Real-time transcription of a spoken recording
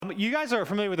You guys are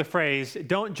familiar with the phrase,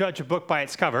 don't judge a book by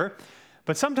its cover,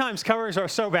 but sometimes covers are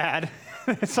so bad,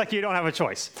 it's like you don't have a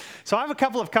choice. So I have a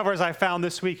couple of covers I found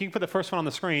this week. You can put the first one on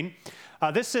the screen.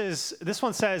 This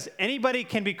one says, anybody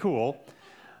can be cool,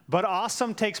 but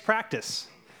awesome takes practice.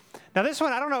 Now this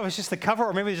one, I don't know if it's just the cover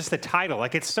or maybe it's just the title.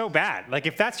 Like, it's so bad. Like,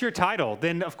 if that's your title,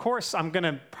 then of course I'm going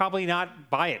to probably not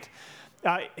buy it.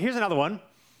 Here's another one.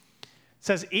 It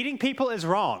says, eating people is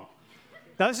wrong.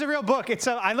 Now, this is a real book.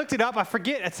 I looked it up. I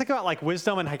forget. It's like about like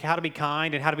wisdom and like how to be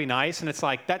kind and how to be nice. And it's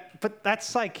like that. But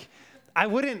that's like, I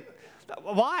wouldn't.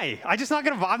 Why? I'm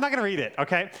not gonna read it.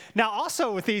 Okay. Now,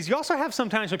 also with these, you also have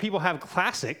sometimes when people have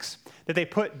classics that they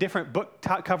put different book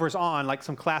covers on, like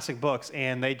some classic books,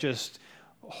 and they just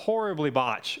horribly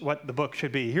botch what the book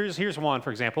should be. Here's one, for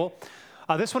example.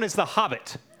 This one is The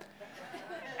Hobbit.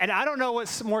 And I don't know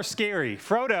what's more scary,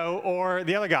 Frodo or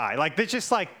the other guy. Like, they're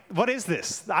just like, what is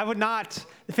this? I would not,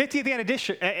 the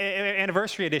 50th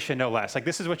anniversary edition, no less. Like,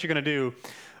 this is what you're going to do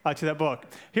to that book.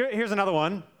 Here's another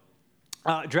one,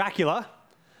 Dracula.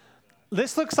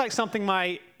 This looks like something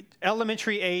my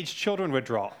elementary age children would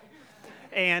draw.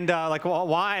 And like, well,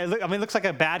 why? I mean, it looks like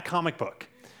a bad comic book.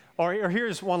 Or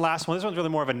here's one last one. This one's really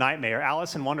more of a nightmare.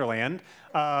 Alice in Wonderland.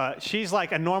 She's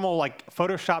like a normal like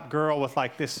Photoshop girl with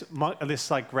like this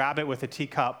like rabbit with a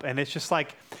teacup, and it's just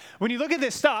like when you look at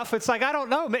this stuff, it's like I don't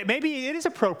know. Maybe it is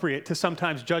appropriate to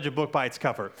sometimes judge a book by its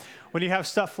cover when you have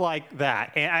stuff like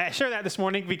that. And I share that this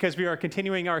morning because we are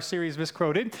continuing our series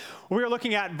Misquoted. We are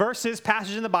looking at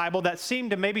passages in the Bible that seem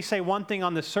to maybe say one thing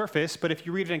on the surface, but if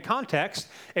you read it in context,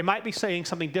 it might be saying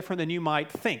something different than you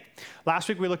might think. Last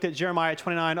week we looked at Jeremiah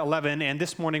 29:11, and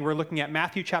this morning we're looking at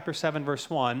Matthew chapter 7, verse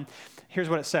 1. Here's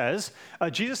what it says.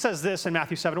 Jesus says this in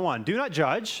Matthew 7:1. Do not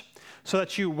judge so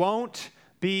that you won't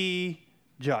be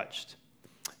judged.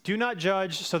 Do not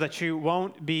judge so that you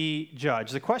won't be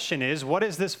judged. The question is, what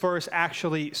is this verse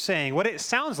actually saying? What it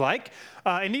sounds like,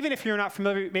 and even if you're not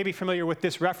familiar with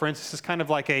this reference, this is kind of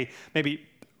like a maybe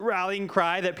rallying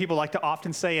cry that people like to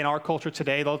often say in our culture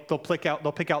today. They'll pick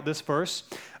out this verse,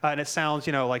 and it sounds,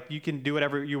 like you can do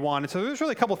whatever you want. And so there's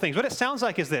really a couple things. What it sounds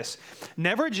like is this: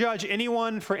 never judge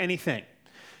anyone for anything.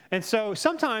 And so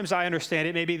sometimes I understand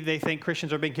it. Maybe they think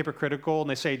Christians are being hypocritical and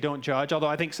they say don't judge, although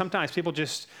I think sometimes people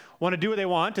just want to do what they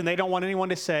want and they don't want anyone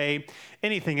to say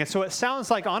anything. And so it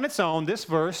sounds like on its own, this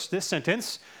verse, this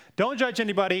sentence, don't judge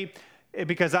anybody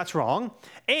because that's wrong.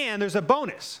 And there's a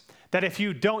bonus that if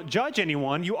you don't judge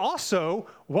anyone, you also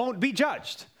won't be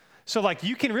judged. So like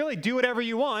you can really do whatever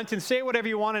you want and say whatever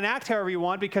you want and act however you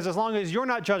want, because as long as you're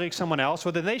not judging someone else,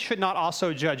 well, then they should not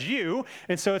also judge you.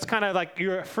 And so it's kind of like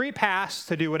you're a free pass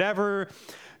to do whatever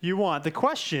you want. The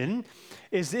question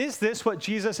is this what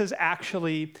Jesus is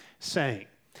actually saying?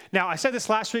 Now, I said this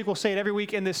last week, we'll say it every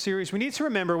week in this series. We need to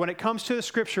remember when it comes to the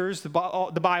scriptures, the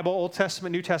Bible, Old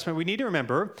Testament, New Testament, we need to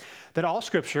remember that all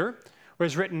scripture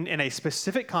was written in a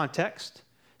specific context,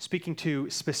 speaking to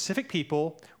specific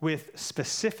people with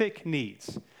specific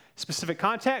needs. Specific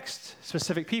context,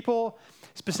 specific people,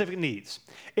 specific needs.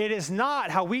 It is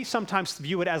not how we sometimes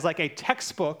view it as like a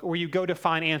textbook where you go to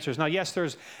find answers. Now, yes,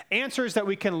 there's answers that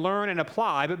we can learn and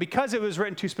apply, but because it was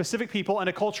written to specific people in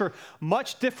a culture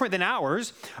much different than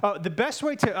ours, the best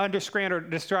way to understand or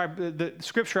describe the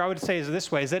scripture, I would say, is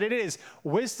this way, is that it is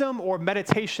wisdom or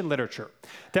meditation literature.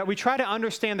 That we try to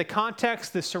understand the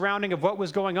context, the surrounding of what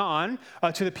was going on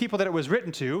to the people that it was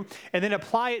written to, and then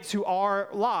apply it to our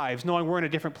lives, knowing we're in a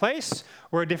different place,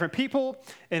 we're a different people,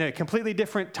 in a completely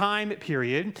different time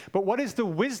period. But what is the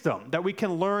wisdom that we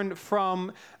can learn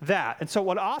from that? And so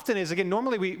what often is, again,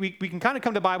 normally we can kind of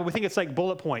come to the Bible, we think it's like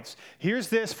bullet points. Here's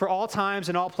this for all times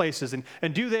and all places,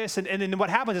 and do this. And then what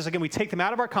happens is, again, we take them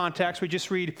out of our context, we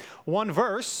just read one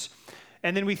verse,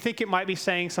 and then we think it might be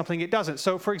saying something it doesn't.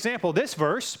 So, for example, this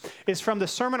verse is from the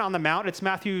Sermon on the Mount. It's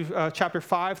Matthew chapter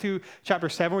 5 through chapter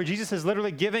 7, where Jesus is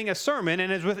literally giving a sermon.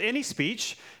 And as with any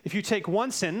speech, if you take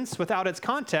one sentence without its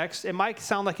context, it might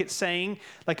sound like it's saying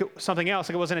something else,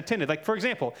 like it wasn't intended. Like, for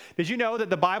example, did you know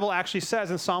that the Bible actually says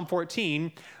in Psalm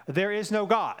 14, there is no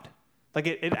God? Like,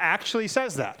 it actually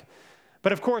says that.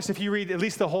 But, of course, if you read at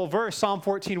least the whole verse, Psalm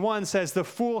 14:1 says, the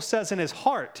fool says in his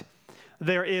heart,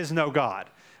 there is no God.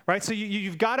 Right? So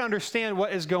you've got to understand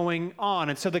what is going on.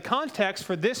 And so the context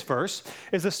for this verse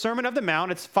is the Sermon of the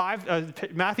Mount. It's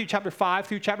Matthew chapter 5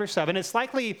 through chapter 7. It's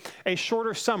likely a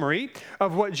shorter summary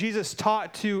of what Jesus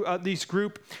taught to this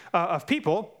group of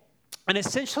people. And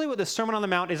essentially what the Sermon on the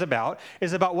Mount is about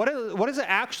what does it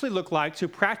actually look like to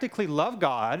practically love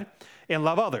God and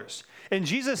love others. And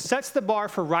Jesus sets the bar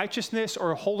for righteousness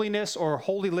or holiness or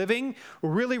holy living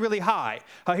really, really high.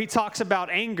 He talks about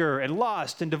anger and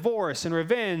lust and divorce and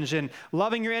revenge and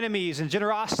loving your enemies and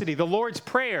generosity. The Lord's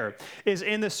Prayer is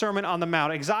in the Sermon on the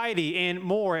Mount, anxiety and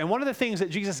more. And one of the things that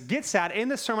Jesus gets at in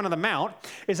the Sermon on the Mount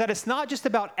is that it's not just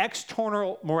about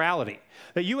external morality,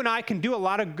 that you and I can do a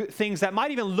lot of good things that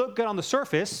might even look good on the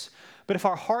surface, but if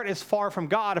our heart is far from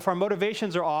God, if our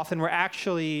motivations are off, then we're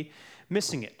actually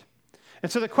missing it.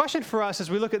 And so the question for us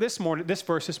as we look at this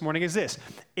verse this morning is this: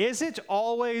 is it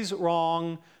always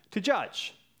wrong to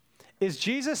judge? Is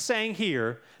Jesus saying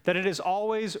here that it is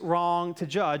always wrong to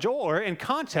judge? Or in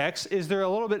context, is there a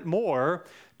little bit more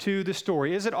to the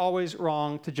story? Is it always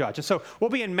wrong to judge? And so we'll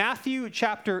be in Matthew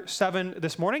chapter 7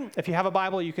 this morning. If you have a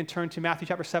Bible, you can turn to Matthew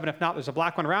chapter 7. If not, there's a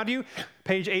black one around you,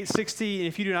 page 860.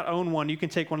 If you do not own one, you can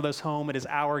take one of those home. It is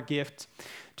our gift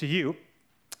to you.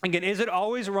 Again, is it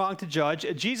always wrong to judge?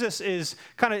 Jesus is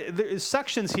there's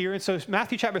sections here. And so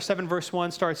Matthew chapter 7, verse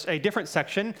 1 starts a different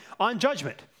section on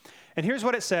judgment. And here's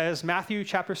what it says, Matthew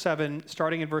chapter 7,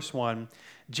 starting in verse 1.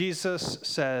 Jesus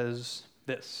says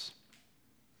this: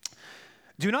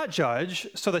 "Do not judge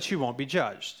so that you won't be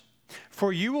judged.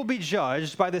 For you will be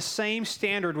judged by the same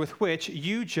standard with which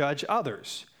you judge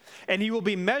others. And you will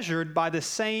be measured by the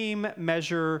same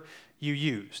measure you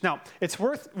use." Now, it's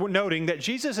worth noting that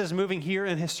Jesus is moving here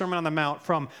in his Sermon on the Mount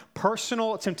from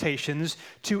personal temptations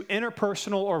to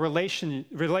interpersonal or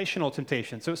relational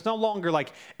temptations. So it's no longer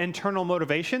like internal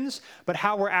motivations, but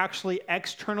how we're actually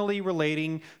externally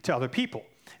relating to other people.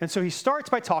 And so he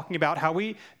starts by talking about how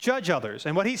we judge others.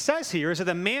 And what he says here is that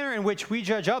the manner in which we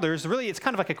judge others, really, it's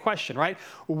kind of like a question, right?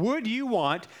 Would you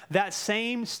want that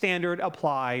same standard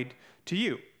applied to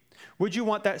you? Would you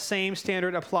want that same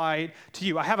standard applied to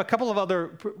you? I have a couple of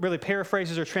other really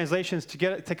paraphrases or translations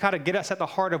to kind of get us at the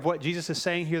heart of what Jesus is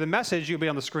saying here. The Message, you'll be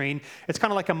on the screen. It's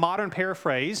kind of like a modern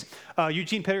paraphrase.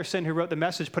 Eugene Peterson, who wrote the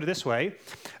Message, put it this way: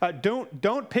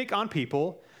 don't pick on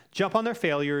people, jump on their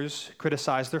failures,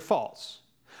 criticize their faults.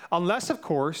 Unless, of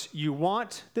course, you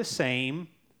want the same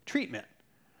treatment,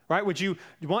 right? Would you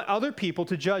want other people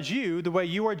to judge you the way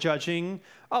you are judging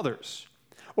others?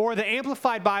 Or the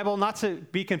Amplified Bible, not to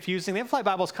be confusing, the Amplified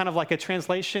Bible is kind of like a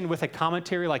translation with a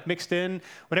commentary like mixed in.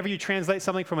 Whenever you translate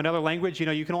something from another language,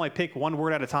 you can only pick one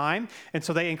word at a time. And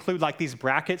so they include like these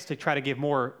brackets to try to give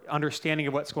more understanding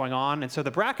of what's going on. And so the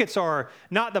brackets are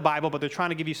not the Bible, but they're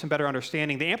trying to give you some better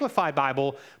understanding. The Amplified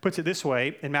Bible puts it this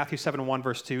way in Matthew 7:1,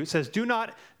 verse 2. It says, "Do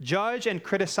not judge and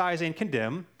criticize and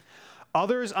condemn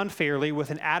others unfairly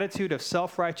with an attitude of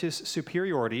self-righteous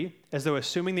superiority, as though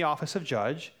assuming the office of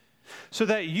judge, so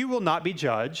that you will not be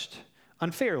judged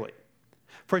unfairly.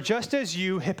 For just as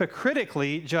you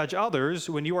hypocritically judge others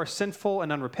when you are sinful and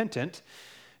unrepentant,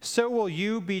 so will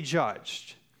you be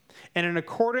judged. And in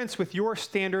accordance with your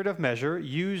standard of measure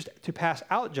used to pass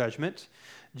out judgment,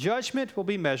 judgment will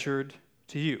be measured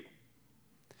to you."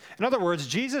 In other words,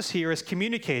 Jesus here is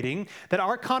communicating that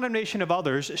our condemnation of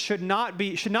others should not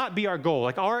be our goal.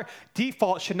 Like, our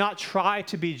default should not try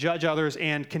to be judge others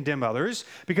and condemn others,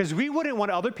 because we wouldn't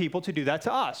want other people to do that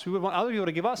to us. We would want other people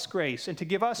to give us grace and to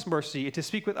give us mercy and to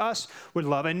speak with us with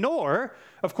love. And nor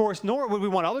would we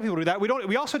want other people to do that.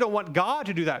 We also don't want God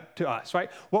to do that to us,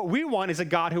 right? What we want is a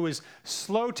God who is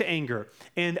slow to anger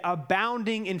and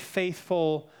abounding in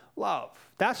faithful love.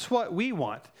 That's what we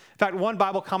want. In fact, one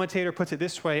Bible commentator puts it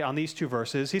this way on these two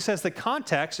verses. He says the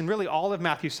context, and really all of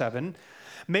Matthew 7,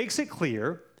 makes it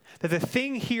clear that the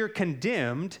thing here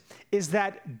condemned is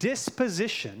that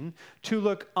disposition to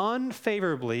look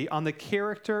unfavorably on the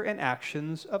character and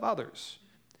actions of others,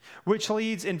 which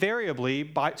leads invariably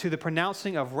to the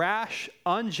pronouncing of rash,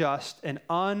 unjust, and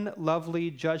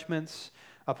unlovely judgments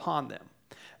upon them.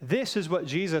 This is what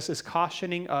Jesus is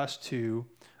cautioning us to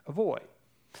avoid.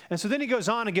 And so then he goes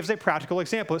on and gives a practical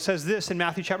example. It says this in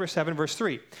Matthew chapter 7, verse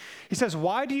 3. He says,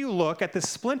 "Why do you look at the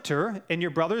splinter in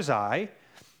your brother's eye,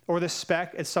 or the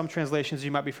speck," as some translations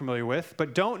you might be familiar with,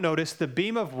 "but don't notice the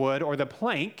beam of wood or the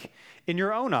plank in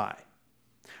your own eye?"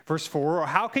 Verse 4, "Or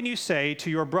how can you say to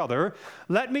your brother,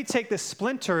 'Let me take the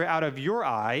splinter out of your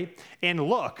eye,' and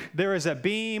look, there is a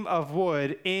beam of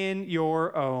wood in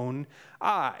your own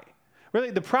eye?" Really,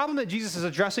 the problem that Jesus is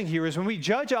addressing here is when we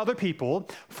judge other people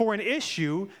for an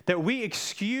issue that we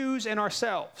excuse in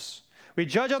ourselves. We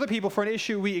judge other people for an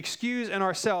issue we excuse in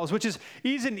ourselves, which is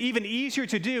even easier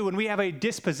to do when we have a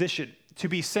disposition to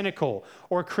be cynical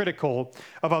or critical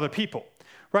of other people.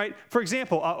 right? For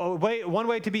example, one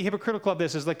way to be hypocritical of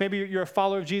this is like maybe you're a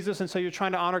follower of Jesus, and so you're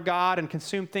trying to honor God and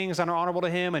consume things that are honorable to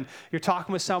him, and you're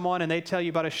talking with someone, and they tell you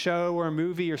about a show or a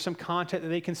movie or some content that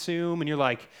they consume, and you're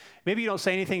like, maybe you don't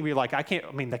say anything, but you're like,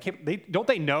 don't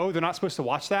they know they're not supposed to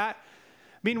watch that?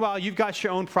 Meanwhile, you've got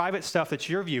your own private stuff that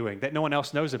you're viewing that no one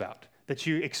else knows about, that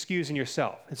you excuse in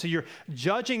yourself. And so you're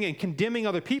judging and condemning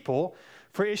other people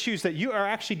for issues that you are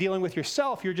actually dealing with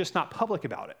yourself. You're just not public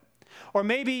about it. Or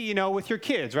maybe, with your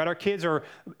kids, right? Our kids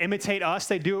imitate us.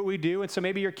 They do what we do. And so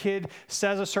maybe your kid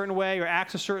says a certain way or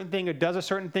acts a certain thing or does a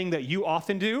certain thing that you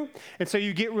often do. And so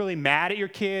you get really mad at your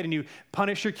kid and you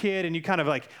punish your kid and you kind of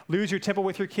like lose your temper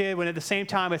with your kid when at the same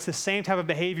time it's the same type of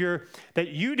behavior that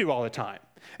you do all the time.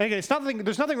 And again,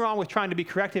 there's nothing wrong with trying to be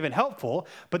corrective and helpful,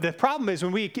 but the problem is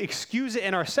when we excuse it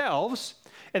in ourselves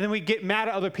and then we get mad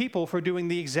at other people for doing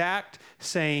the exact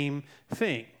same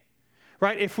thing.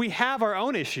 Right? If we have our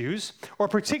own issues, or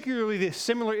particularly the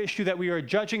similar issue that we are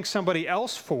judging somebody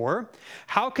else for,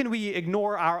 how can we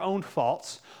ignore our own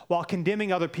faults while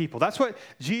condemning other people? That's what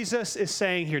Jesus is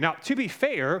saying here. Now, to be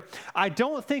fair, I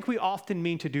don't think we often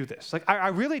mean to do this. Like, I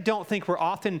really don't think we're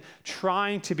often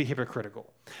trying to be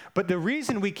hypocritical. But the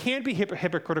reason we can be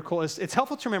hypocritical is it's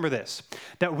helpful to remember this,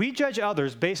 that we judge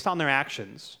others based on their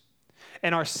actions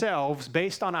and ourselves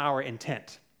based on our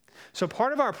intent. So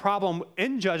part of our problem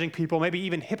in judging people, maybe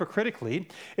even hypocritically,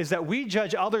 is that we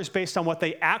judge others based on what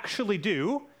they actually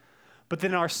do, but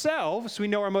then ourselves, we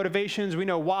know our motivations, we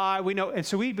know why, and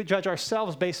so we judge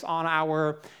ourselves based on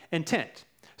our intent.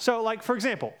 So like, for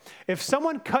example, if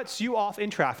someone cuts you off in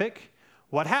traffic,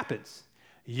 what happens?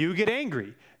 You get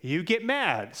angry, you get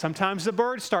mad. Sometimes the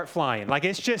birds start flying. Like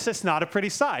it's not a pretty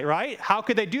sight, right? How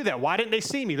could they do that? Why didn't they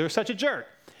see me? They're such a jerk.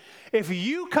 If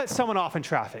you cut someone off in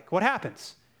traffic, what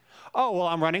happens? Oh, well,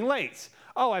 I'm running late.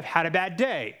 Oh, I've had a bad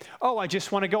day. Oh, I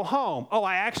just want to go home. Oh,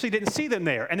 I actually didn't see them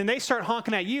there. And then they start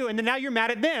honking at you, and then now you're mad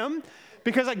at them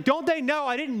because, like, don't they know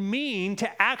I didn't mean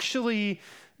to actually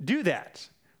do that,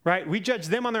 right? We judge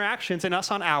them on their actions and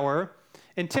us on our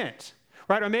intent,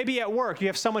 right? Or maybe at work, you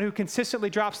have someone who consistently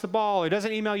drops the ball or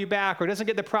doesn't email you back or doesn't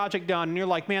get the project done, and you're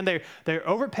like, man, they're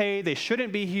overpaid. They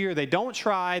shouldn't be here. They don't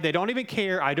try. They don't even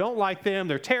care. I don't like them.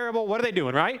 They're terrible. What are they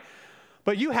doing, right?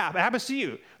 But it happens to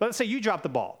you. Let's say you drop the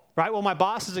ball, right? Well, my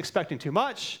boss is expecting too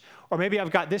much, or maybe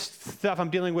I've got this stuff I'm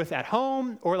dealing with at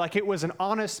home, or like it was an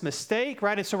honest mistake,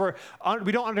 right? And so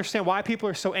we don't understand why people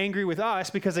are so angry with us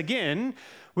because, again,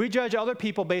 we judge other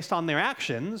people based on their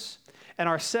actions and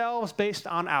ourselves based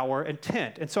on our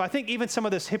intent. And so I think even some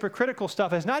of this hypocritical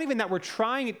stuff is not even that we're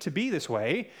trying it to be this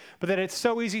way, but that it's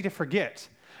so easy to forget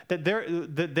that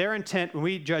their intent, when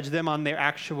we judge them on their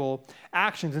actual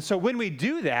actions. And so when we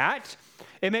do that,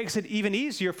 it makes it even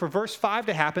easier for verse 5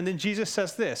 to happen. Then Jesus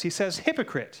says this. He says,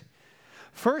 hypocrite,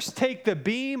 first take the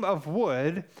beam of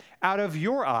wood out of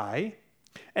your eye,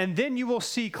 and then you will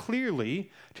see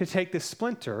clearly to take the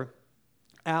splinter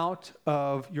out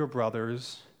of your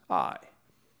brother's eye.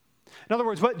 In other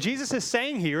words, what Jesus is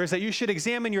saying here is that you should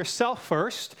examine yourself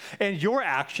first and your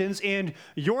actions and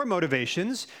your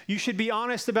motivations. You should be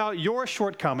honest about your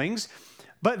shortcomings.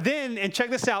 But then, and check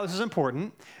this out, this is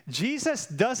important, Jesus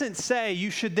doesn't say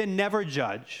you should then never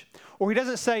judge, or he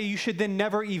doesn't say you should then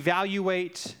never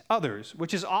evaluate others,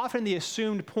 which is often the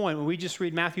assumed point when we just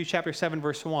read Matthew chapter 7,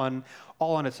 verse 1,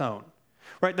 all on its own.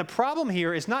 Right? The problem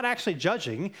here is not actually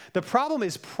judging. The problem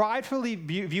is pridefully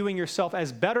viewing yourself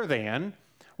as better than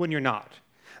when you're not.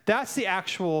 That's the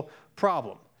actual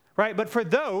problem, right? But for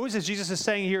those, as Jesus is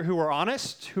saying here, who are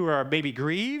honest, who are maybe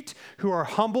grieved, who are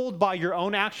humbled by your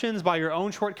own actions, by your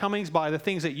own shortcomings, by the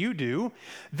things that you do,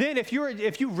 then if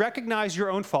you recognize your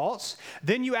own faults,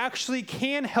 then you actually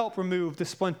can help remove the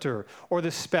splinter or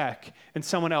the speck in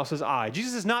someone else's eye.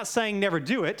 Jesus is not saying never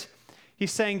do it.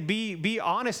 He's saying be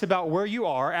honest about where you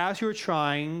are as you're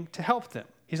trying to help them.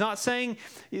 He's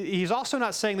also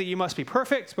not saying that you must be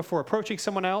perfect before approaching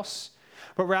someone else,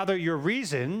 but rather your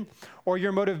reason or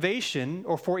your motivation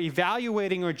or for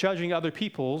evaluating or judging other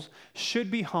people's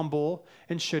should be humble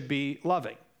and should be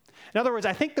loving. In other words,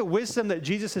 I think the wisdom that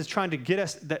Jesus is trying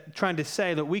to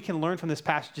say that we can learn from this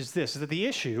passage is this, is that the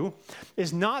issue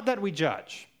is not that we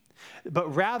judge,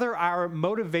 but rather our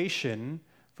motivation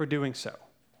for doing so.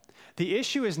 The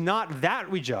issue is not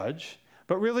that we judge,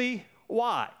 but really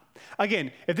why.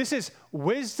 Again, if this is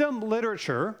wisdom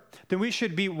literature, then we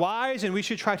should be wise and we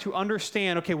should try to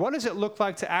understand, okay, what does it look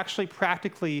like to actually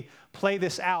practically play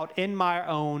this out in my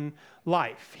own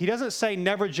life? He doesn't say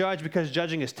never judge because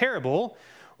judging is terrible.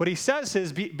 What he says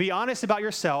is be honest about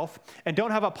yourself and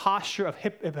don't have a posture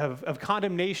of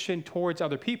condemnation towards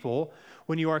other people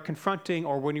when you are confronting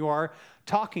or when you are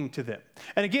talking to them.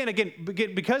 And again,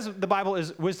 because the Bible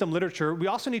is wisdom literature, we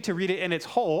also need to read it in its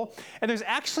whole. And there's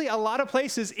actually a lot of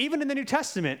places, even in the New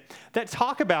Testament, that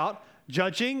talk about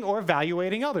judging or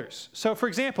evaluating others. So, for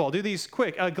example, I'll do these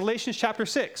quick. Galatians chapter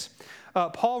 6,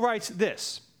 Paul writes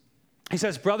this. He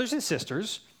says, brothers and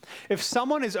sisters, if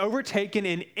someone is overtaken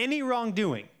in any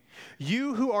wrongdoing,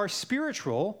 you who are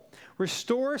spiritual,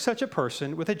 restore such a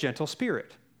person with a gentle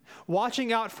spirit,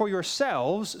 watching out for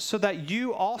yourselves so that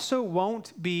you also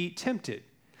won't be tempted.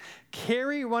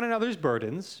 Carry one another's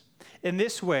burdens. In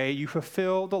this way, you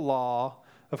fulfill the law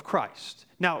of Christ.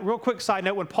 Now, real quick side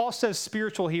note, when Paul says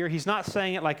spiritual here, he's not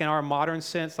saying it like in our modern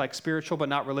sense, like spiritual but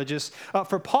not religious.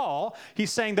 For Paul,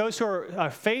 he's saying those who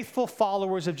are faithful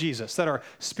followers of Jesus, that are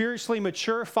spiritually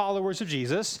mature followers of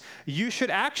Jesus, you should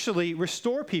actually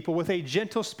restore people with a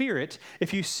gentle spirit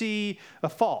if you see a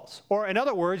fault. Or in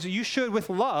other words, you should, with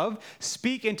love,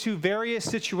 speak into various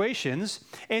situations,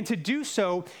 and to do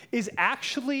so is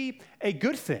actually a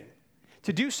good thing.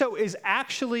 To do so is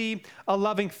actually a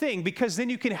loving thing, because then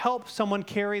you can help someone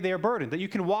carry their burden, that you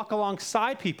can walk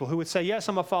alongside people who would say, yes,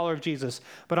 I'm a follower of Jesus,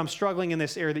 but I'm struggling in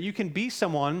this area, that you can be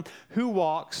someone who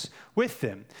walks with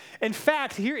them. In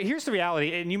fact, here's the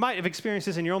reality, and you might have experienced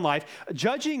this in your own life.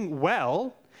 Judging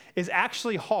well is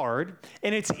actually hard,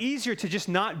 and it's easier to just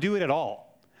not do it at all.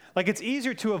 Like, it's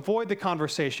easier to avoid the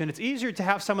conversation. It's easier to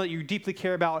have someone that you deeply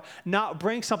care about not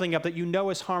bring something up that you know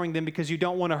is harming them because you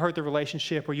don't want to hurt the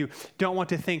relationship, or you don't want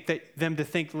to think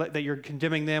that you're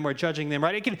condemning them or judging them,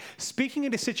 right? Speaking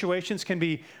into situations can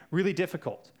be really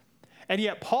difficult. And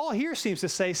yet Paul here seems to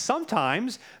say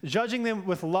sometimes judging them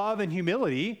with love and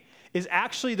humility is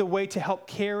actually the way to help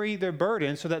carry their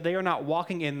burden so that they are not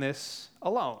walking in this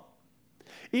alone.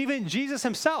 Even Jesus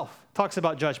himself talks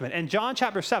about judgment. In John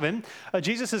chapter 7,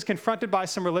 Jesus is confronted by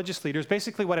some religious leaders.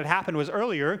 Basically what had happened was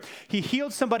earlier, he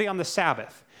healed somebody on the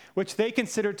Sabbath, which they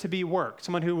considered to be work.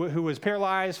 Someone who was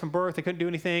paralyzed from birth, they couldn't do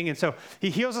anything. And so he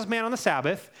heals this man on the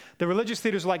Sabbath. The religious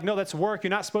leaders are like, no, that's work.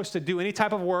 You're not supposed to do any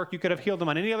type of work. You could have healed him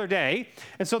on any other day.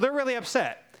 And so they're really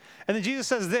upset. And then Jesus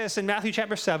says this in Matthew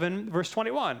chapter 7, verse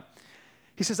 21.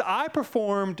 He says, I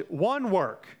performed one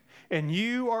work, and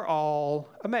you are all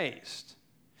amazed.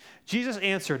 Jesus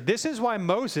answered, this is why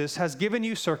Moses has given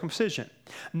you circumcision,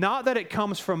 not that it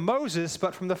comes from Moses,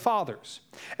 but from the fathers.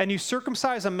 And you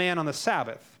circumcise a man on the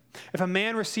Sabbath. If a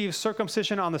man receives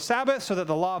circumcision on the Sabbath so that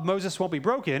the law of Moses won't be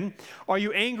broken, are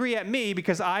you angry at me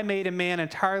because I made a man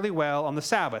entirely well on the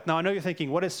Sabbath? Now, I know you're thinking,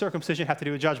 what does circumcision have to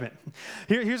do with judgment?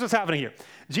 Here's what's happening here.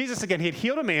 Jesus, again, he had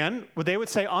healed a man, what they would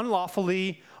say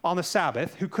unlawfully on the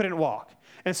Sabbath, who couldn't walk.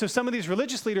 And so some of these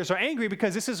religious leaders are angry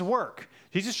because this is work.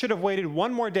 Jesus should have waited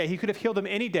one more day. He could have healed them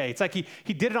any day. It's like he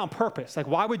did it on purpose. Like,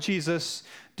 why would Jesus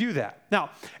do that? Now,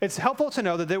 it's helpful to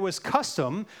know that there was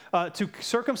custom to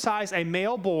circumcise a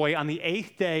male boy on the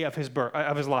 8th day of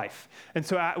his life. And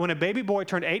so when a baby boy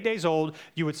turned 8 days old,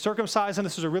 you would circumcise him.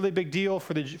 This was a really big deal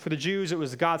for the Jews. It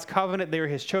was God's covenant. They were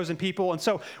his chosen people. And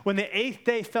so when the 8th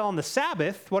day fell on the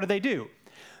Sabbath, what did they do?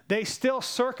 They still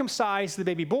circumcised the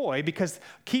baby boy because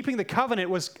keeping the covenant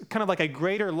was kind of like a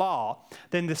greater law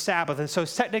than the Sabbath. And so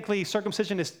technically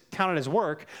circumcision is counted as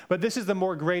work, but this is the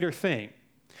more greater thing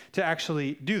to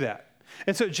actually do that.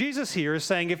 And so Jesus here is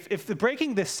saying if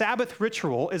breaking the Sabbath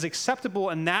ritual is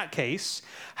acceptable in that case,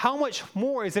 how much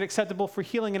more is it acceptable for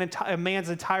healing a man's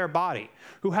entire body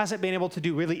who hasn't been able to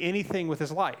do really anything with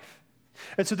his life?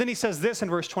 And so then he says this in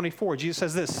verse 24. Jesus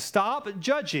says this, stop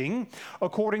judging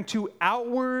according to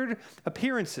outward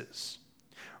appearances.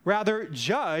 Rather,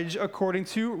 judge according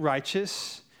to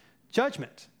righteous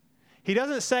judgment. He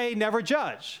doesn't say never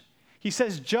judge. He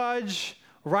says judge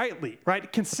rightly,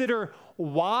 right? Consider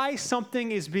why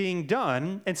something is being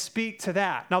done and speak to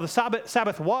that. Now, the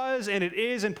Sabbath was and it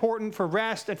is important for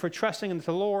rest and for trusting in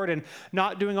the Lord and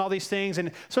not doing all these things.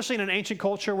 And especially in an ancient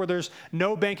culture where there's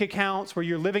no bank accounts, where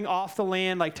you're living off the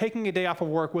land, like taking a day off of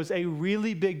work was a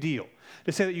really big deal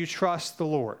to say that you trust the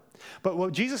Lord. But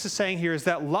what Jesus is saying here is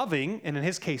that loving, and in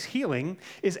his case healing,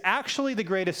 is actually the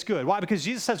greatest good. Why? Because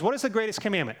Jesus says, what is the greatest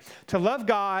commandment? To love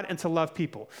God and to love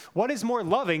people. What is more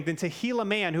loving than to heal a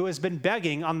man who has been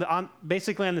begging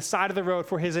basically on the side of the road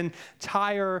for his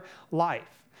entire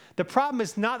life? The problem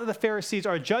is not that the Pharisees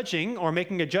are judging or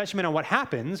making a judgment on what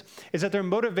happens, is that their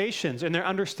motivations and their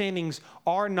understandings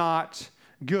are not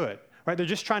good. Right? They're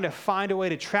just trying to find a way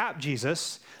to trap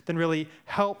Jesus than really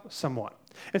help someone.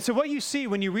 And so what you see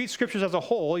when you read scriptures as a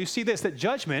whole, you see this, that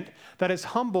judgment that is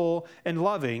humble and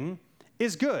loving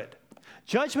is good.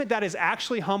 Judgment that is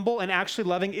actually humble and actually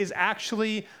loving is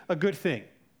actually a good thing.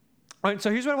 All right,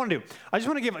 so here's what I want to do. I just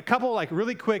want to give a couple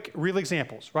really quick, real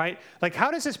examples, right? Like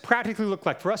how does this practically look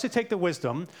like for us to take the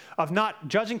wisdom of not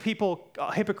judging people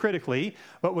hypocritically,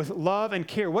 but with love and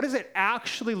care? What does it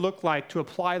actually look like to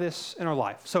apply this in our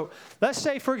life? So let's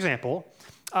say, for example,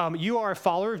 you are a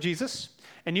follower of Jesus,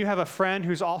 and you have a friend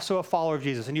who's also a follower of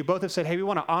Jesus, and you both have said, hey, we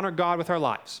want to honor God with our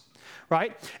lives.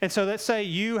 Right? And so let's say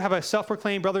you have a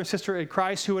self-proclaimed brother and sister in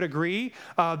Christ who would agree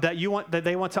that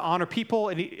they want to honor people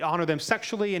and honor them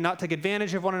sexually and not take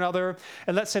advantage of one another.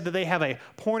 And let's say that they have a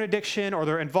porn addiction or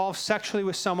they're involved sexually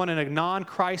with someone in a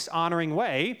non-Christ honoring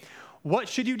way. What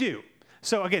should you do?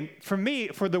 So again, for me,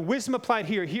 for the wisdom applied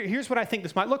here's what I think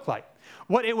this might look like.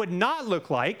 What it would not look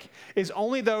like is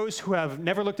only those who have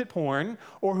never looked at porn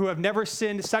or who have never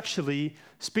sinned sexually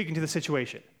speaking to the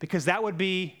situation, because that would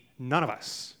be none of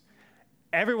us.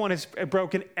 Everyone is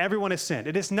broken. Everyone has sinned.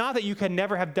 It is not that you can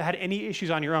never have had any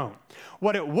issues on your own.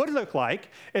 What it would look like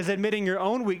is admitting your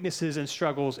own weaknesses and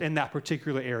struggles in that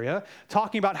particular area,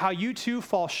 talking about how you too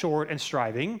fall short and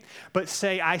striving, but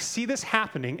say, I see this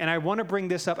happening and I want to bring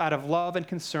this up out of love and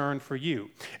concern for you.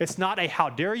 It's not a how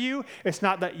dare you. It's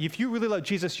not that if you really love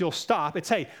Jesus, you'll stop. It's,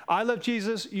 hey, I love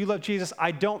Jesus. You love Jesus.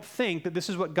 I don't think that this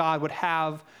is what God would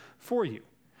have for you.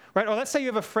 Right? Or let's say you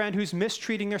have a friend who's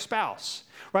mistreating their spouse.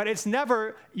 Right? It's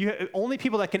never, only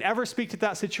people that can ever speak to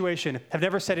that situation have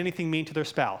never said anything mean to their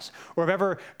spouse or have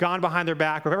ever gone behind their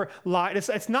back or have ever lied.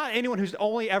 It's not anyone who's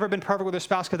only ever been perfect with their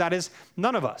spouse, because that is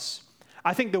none of us.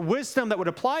 I think the wisdom that would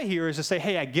apply here is to say,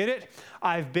 hey, I get it.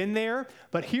 I've been there,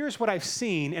 but here's what I've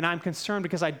seen, and I'm concerned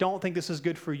because I don't think this is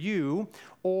good for you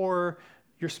or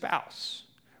your spouse.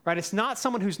 Right? It's not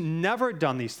someone who's never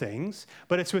done these things,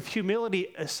 but it's with humility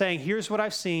saying, here's what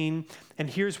I've seen, and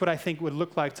here's what I think would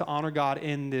look like to honor God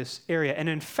in this area. And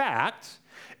in fact,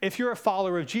 if you're a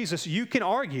follower of Jesus, you can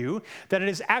argue that it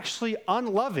is actually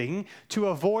unloving to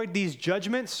avoid these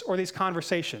judgments or these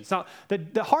conversations. Now,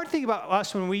 the hard thing about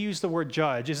us when we use the word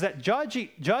judge is that judge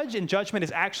and judgment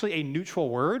is actually a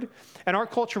neutral word. In our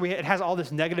culture, it has all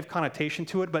this negative connotation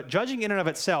to it, but judging in and of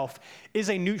itself is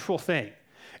a neutral thing.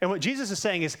 And what Jesus is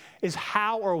saying is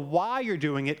how or why you're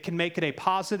doing it can make it a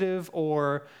positive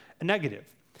or a negative,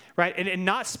 right? And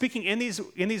not speaking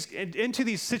into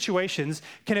these situations,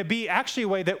 can it be actually a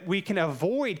way that we can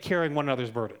avoid carrying one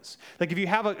another's burdens? Like if you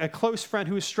have a close friend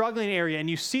who is struggling in an area and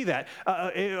you see that,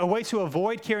 a way to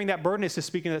avoid carrying that burden is to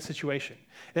speak in that situation.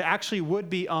 It actually would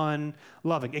be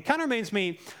unloving. It kind of reminds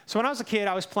me, so when I was a kid,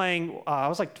 I was playing, I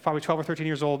was like probably 12 or 13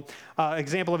 years old.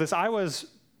 Example of this, I was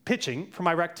pitching for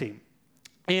my rec team.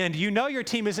 And you know your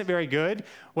team isn't very good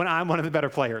when I'm one of the better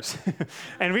players.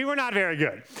 And we were not very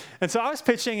good. And so I was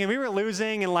pitching, and we were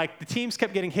losing, and the teams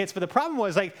kept getting hits. But the problem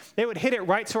was, they would hit it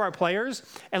right to our players,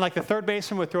 and the third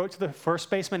baseman would throw it to the first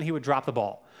baseman, and he would drop the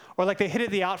ball. Or they hit it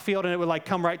the outfield, and it would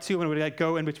come right to, and it would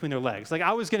go in between their legs.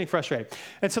 I was getting frustrated.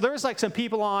 And so there was some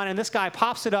people on, and this guy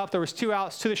pops it up. There was 2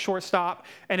 outs to the shortstop.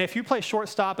 And if you play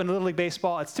shortstop in Little League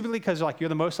Baseball, it's typically because you're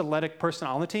the most athletic person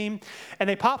on the team. And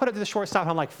they pop it up to the shortstop, and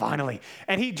I'm like, finally.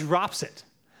 And he drops it.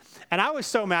 And I was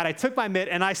so mad. I took my mitt,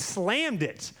 and I slammed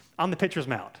it on the pitcher's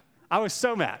mound. I was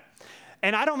so mad.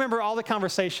 And I don't remember all the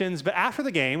conversations, but after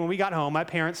the game, when we got home, my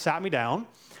parents sat me down,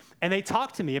 and they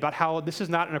talked to me about how this is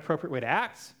not an appropriate way to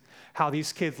act, how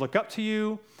these kids look up to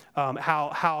you,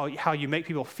 how you make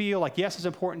people feel yes, it's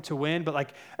important to win,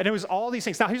 but and it was all these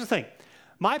things. Now, here's the thing.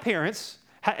 My parents,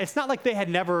 it's not like they had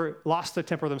never lost their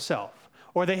temper themselves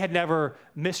or they had never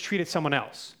mistreated someone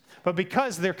else. But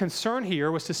because their concern here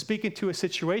was to speak into a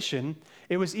situation,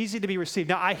 it was easy to be received.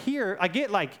 Now, I get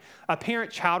a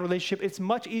parent-child relationship. It's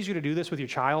much easier to do this with your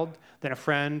child than a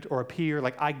friend or a peer.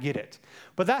 I get it.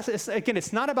 But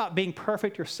it's not about being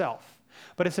perfect yourself.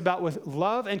 But it's about, with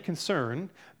love and concern,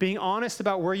 being honest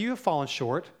about where you have fallen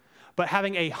short, but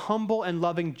having a humble and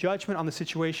loving judgment on the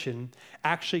situation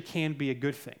actually can be a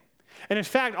good thing. And in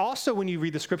fact, also when you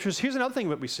read the scriptures, here's another thing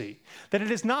that we see, that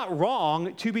it is not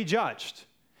wrong to be judged.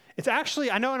 It's actually,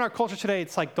 I know in our culture today,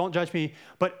 it's don't judge me,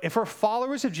 but if we're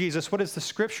followers of Jesus, what does the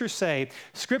scriptures say?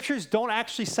 Scriptures don't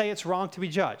actually say it's wrong to be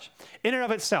judged in and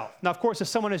of itself. Now, of course, if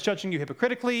someone is judging you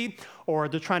hypocritically, or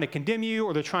they're trying to condemn you,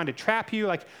 or they're trying to trap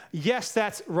you, yes,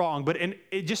 that's wrong. But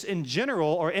just in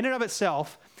general, or in and of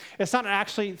itself, it's not an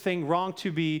actually thing wrong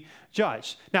to be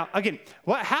judged. Now, again,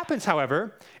 what happens,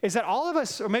 however, is that all of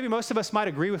us, or maybe most of us, might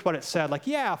agree with what it said.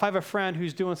 Yeah, if I have a friend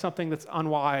who's doing something that's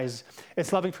unwise,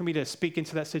 it's loving for me to speak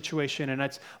into that situation, and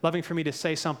it's loving for me to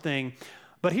say something.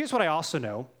 But here's what I also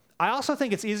know. I also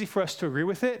think it's easy for us to agree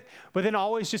with it, but then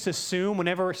always just assume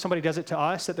whenever somebody does it to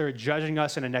us that they're judging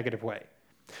us in a negative way.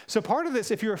 So part of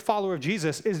this, if you're a follower of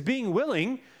Jesus, is being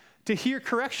willing to hear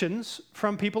corrections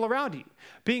from people around you.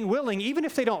 Being willing, even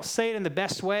if they don't say it in the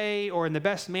best way or in the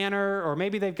best manner, or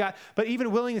maybe but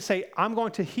even willing to say, I'm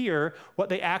going to hear what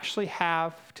they actually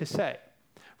have to say,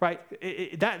 right?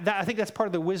 I think that's part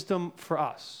of the wisdom for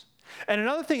us. And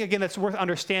another thing, again, that's worth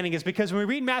understanding is because when we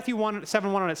read Matthew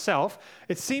 7:1 on itself,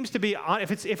 it seems to be,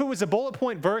 if it was a bullet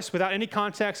point verse without any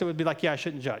context, it would be like, yeah, I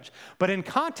shouldn't judge. But in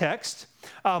context,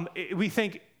 we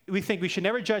think we should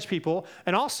never judge people.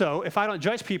 And also, if I don't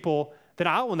judge people, then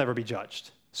I will never be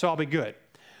judged. So I'll be good.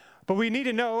 But we need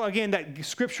to know, again, that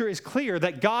Scripture is clear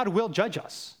that God will judge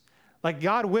us. Like,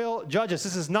 God will judge us.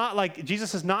 This is not like,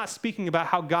 Jesus is not speaking about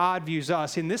how God views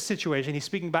us in this situation. He's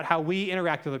speaking about how we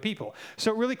interact with other people.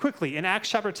 So really quickly, in Acts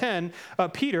chapter 10,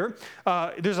 Peter,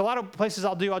 there's a lot of places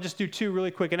I'll just do two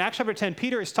really quick. In Acts chapter 10,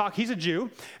 Peter he's a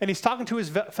Jew, and he's talking to his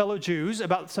fellow Jews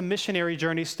about some missionary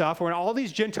journey stuff, where all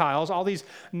these Gentiles, all these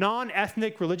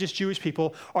non-ethnic religious Jewish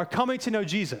people are coming to know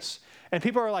Jesus. And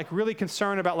people are like really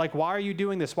concerned about like, why are you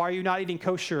doing this? Why are you not eating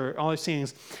kosher? All these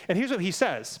things. And here's what he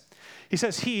says. He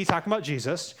says, talking about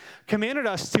Jesus, commanded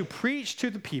us to preach to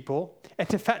the people and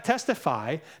to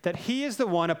testify that he is the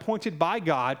one appointed by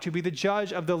God to be the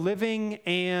judge of the living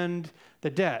and the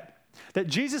dead. That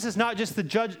Jesus is not just the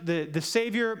judge, the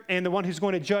Savior and the one who's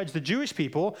going to judge the Jewish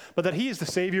people, but that he is the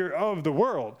Savior of the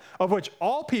world, of which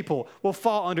all people will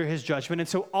fall under his judgment. And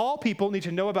so all people need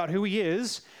to know about who he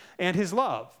is and his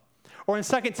love. Or in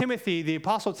 2 Timothy, the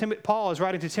Apostle Paul is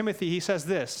writing to Timothy, he says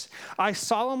this, I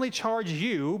solemnly charge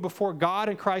you before God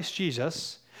and Christ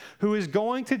Jesus, who is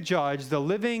going to judge the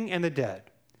living and the dead.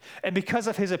 And because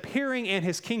of his appearing and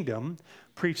his kingdom,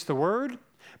 preach the word,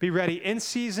 be ready in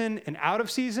season and out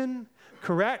of season,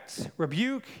 correct,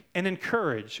 rebuke, and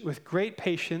encourage with great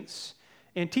patience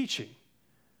and teaching.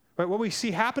 Right? What we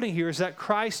see happening here is that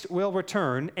Christ will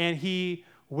return and he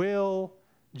will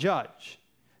judge.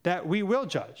 That we will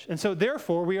judge. And so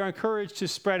therefore, we are encouraged to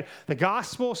spread the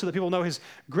gospel so that people know his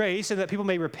grace and that people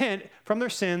may repent from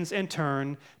their sins and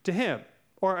turn to him.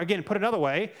 Or again, put another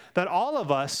way, that all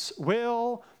of us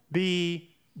will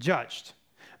be judged.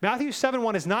 Matthew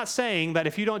 7:1 is not saying that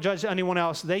if you don't judge anyone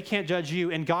else, they can't judge you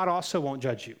and God also won't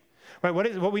judge you. Right?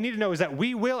 What we need to know is that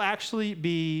we will actually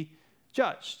be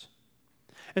judged.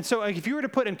 And so if you were to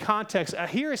put in context,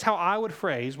 here is how I would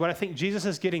phrase what I think Jesus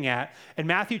is getting at in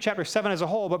Matthew chapter 7 as a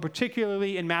whole, but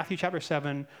particularly in Matthew chapter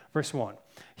 7, verse 1.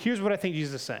 Here's what I think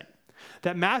Jesus is saying.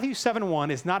 That Matthew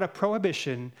 7:1 is not a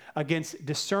prohibition against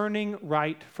discerning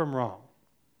right from wrong.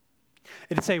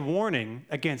 It's a warning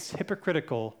against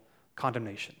hypocritical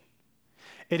condemnation.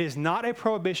 It is not a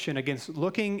prohibition against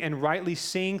looking and rightly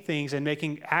seeing things and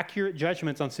making accurate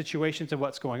judgments on situations and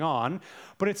what's going on,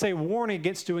 but it's a warning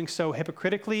against doing so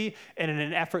hypocritically and in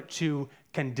an effort to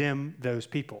condemn those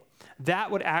people.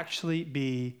 That would actually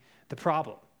be the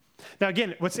problem. Now,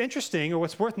 again, what's interesting or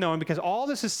what's worth knowing, because all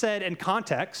this is said in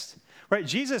context, right?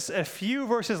 Jesus, a few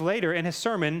verses later in his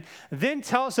sermon, then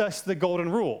tells us the golden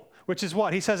rule, which is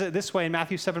what? He says it this way in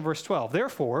Matthew 7, verse 12.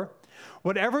 Therefore,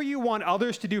 whatever you want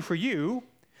others to do for you,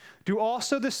 do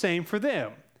also the same for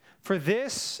them. For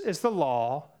this is the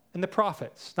law and the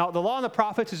prophets. Now, the law and the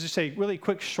prophets is just a really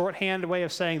quick shorthand way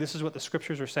of saying this is what the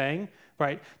scriptures are saying,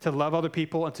 right? To love other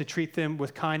people and to treat them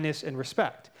with kindness and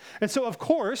respect. And so, of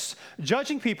course,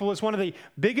 judging people is one of the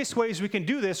biggest ways we can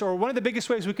do this, or one of the biggest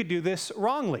ways we could do this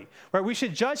wrongly, right? We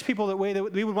should judge people the way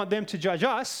that we would want them to judge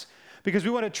us, because we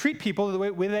want to treat people the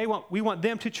way we want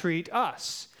them to treat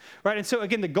us. Right? And so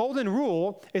again, the golden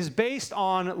rule is based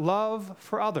on love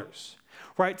for others,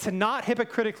 right? To not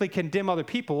hypocritically condemn other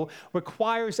people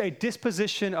requires a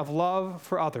disposition of love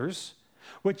for others,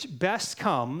 which best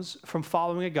comes from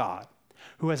following a God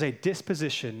who has a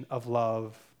disposition of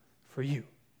love for you.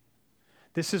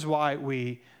 This is why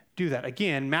we do that.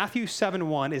 Again, Matthew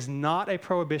 7:1 is not a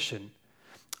prohibition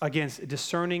against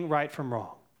discerning right from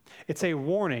wrong. It's a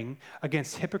warning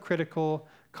against hypocritical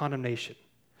condemnation.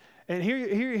 And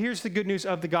here's the good news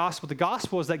of the gospel. The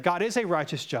gospel is that God is a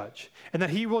righteous judge and that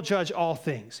he will judge all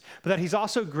things, but that he's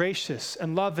also gracious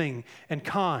and loving and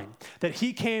kind, that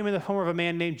he came in the form of a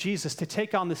man named Jesus to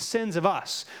take on the sins of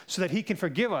us so that he can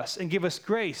forgive us and give us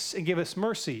grace and give us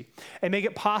mercy and make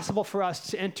it possible for us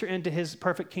to enter into his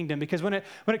perfect kingdom. Because when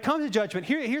it comes to judgment,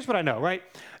 here's what I know, right?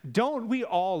 Don't we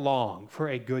all long for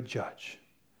a good judge?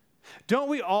 Don't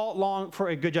we all long for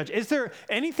a good judge? Is there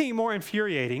anything more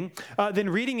infuriating than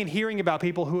reading and hearing about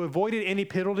people who avoided any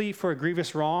penalty for a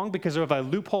grievous wrong because of a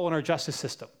loophole in our justice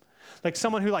system? like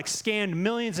someone who like scammed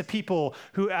millions of people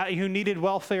who needed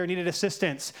welfare, needed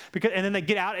assistance, and then they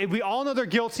get out. We all know they're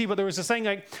guilty, but there was this thing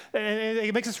like, and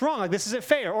it makes us wrong. Like, this isn't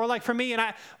fair. Or like for me,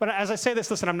 but as I say this,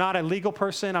 listen, I'm not a legal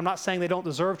person. I'm not saying they don't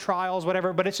deserve trials,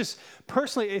 whatever, but it's just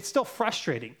personally, it's still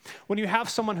frustrating when you have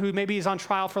someone who maybe is on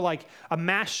trial for like a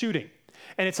mass shooting.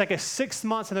 And it's like a 6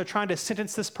 months and they're trying to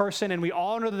sentence this person and we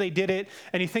all know that they did it.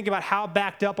 And you think about how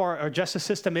backed up our justice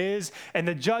system is and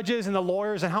the judges and the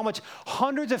lawyers and how much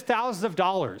hundreds of thousands of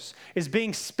dollars is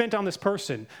being spent on this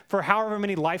person for however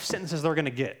many life sentences they're going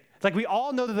to get. Like, we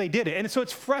all know that they did it. And so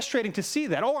it's frustrating to see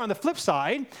that. Or on the flip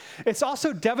side, it's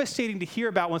also devastating to hear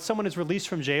about when someone is released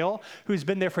from jail who's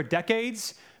been there for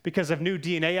decades because of new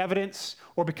DNA evidence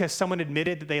or because someone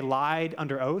admitted that they lied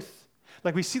under oath.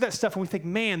 Like, we see that stuff and we think,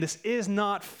 man, this is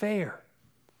not fair.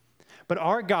 But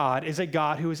our God is a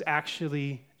God who is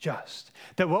actually just.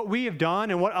 That what we have done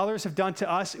and what others have done to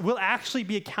us will actually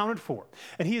be accounted for.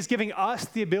 And he is giving us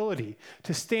the ability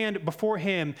to stand before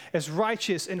him as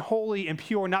righteous and holy and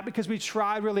pure, not because we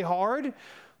tried really hard,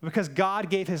 but because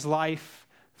God gave his life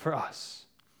for us.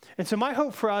 And so my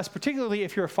hope for us, particularly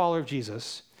if you're a follower of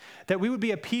Jesus, that we would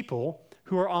be a people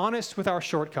who are honest with our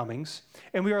shortcomings,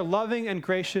 and we are loving and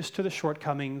gracious to the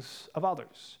shortcomings of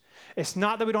others. It's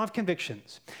not that we don't have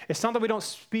convictions. It's not that we don't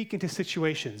speak into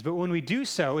situations, but when we do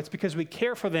so, it's because we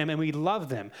care for them and we love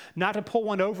them, not to pull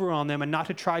one over on them and not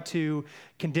to try to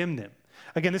condemn them.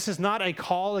 Again, this is not a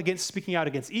call against speaking out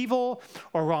against evil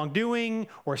or wrongdoing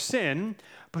or sin,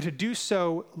 but to do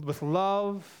so with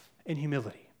love and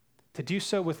humility. To do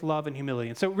so with love and humility.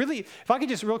 And so really, if I could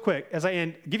just real quick, as I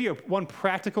end, give you one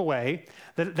practical way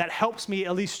that helps me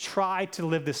at least try to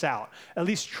live this out, at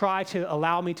least try to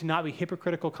allow me to not be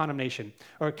hypocritical condemnation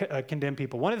or condemn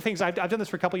people. One of the things, I've done this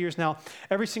for a couple years now,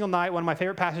 every single night, one of my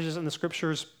favorite passages in the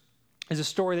scriptures is a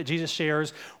story that Jesus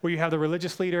shares where you have the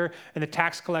religious leader and the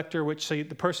tax collector,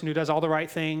 the person who does all the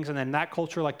right things, and then that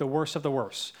culture, like the worst of the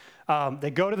worst.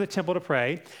 They go to the temple to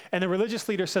pray, and the religious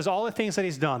leader says all the things that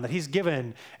he's done, that he's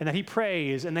given, and that he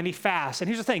prays, and then he fasts. And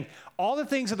here's the thing. All the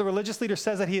things that the religious leader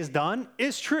says that he has done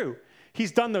is true.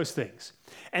 He's done those things.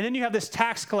 And then you have this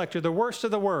tax collector, the worst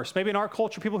of the worst. Maybe in our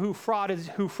culture, people who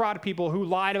frauded people, who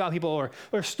lied about people,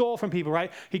 or stole from people,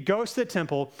 right? He goes to the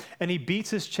temple, and he beats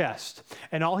his chest.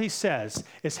 And all he says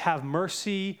is, "Have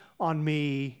mercy on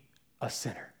me, a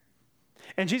sinner."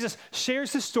 And Jesus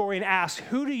shares the story and asks,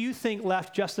 who do you think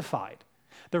left justified?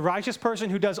 The righteous person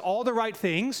who does all the right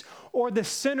things, or the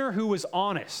sinner who was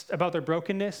honest about their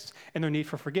brokenness and their need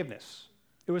for forgiveness?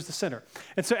 It was the sinner.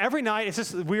 And so every night, it's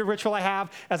this weird ritual I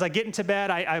have. As I get into bed,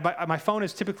 my phone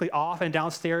is typically off and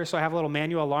downstairs, so I have a little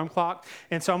manual alarm clock.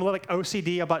 And so I'm a little like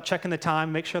OCD about checking the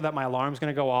time, make sure that my alarm's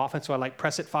going to go off. And so I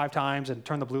press it 5 times and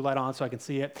turn the blue light on so I can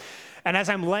see it. And as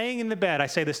I'm laying in the bed, I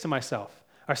say this to myself.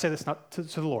 I say this not to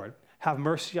the Lord. Have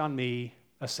mercy on me,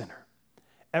 a sinner.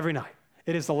 Every night.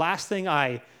 It is the last thing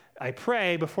I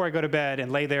pray before I go to bed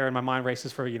and lay there and my mind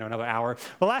races for another hour.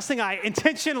 The last thing I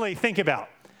intentionally think about.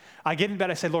 I get in bed,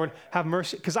 I say, Lord, have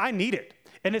mercy, because I need it.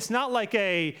 And it's not like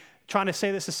trying to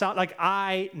say this to sound like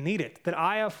I need it, that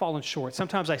I have fallen short.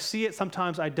 Sometimes I see it,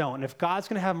 sometimes I don't. And if God's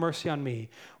going to have mercy on me,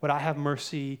 would I have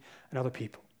mercy on other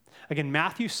people? Again,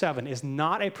 Matthew 7 is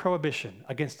not a prohibition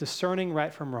against discerning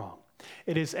right from wrong.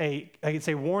 It's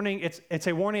a warning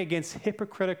against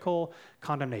hypocritical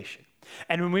condemnation.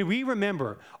 And when we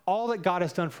remember all that God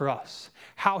has done for us,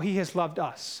 how he has loved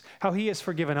us, how he has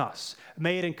forgiven us,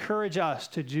 may it encourage us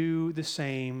to do the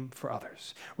same for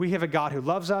others. We have a God who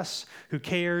loves us, who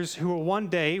cares, who will one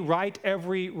day right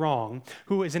every wrong,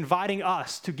 who is inviting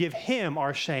us to give him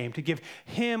our shame, to give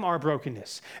him our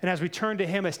brokenness. And as we turn to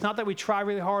him, it's not that we try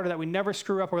really hard or that we never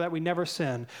screw up or that we never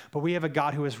sin, but we have a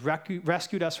God who has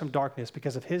rescued us from darkness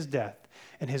because of his death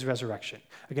and his resurrection.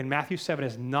 Again, Matthew 7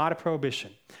 is not a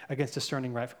prohibition against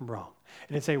discerning right from wrong.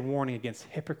 And it's a warning against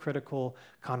hypocritical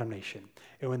condemnation.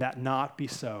 And would that not be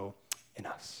so in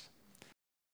us?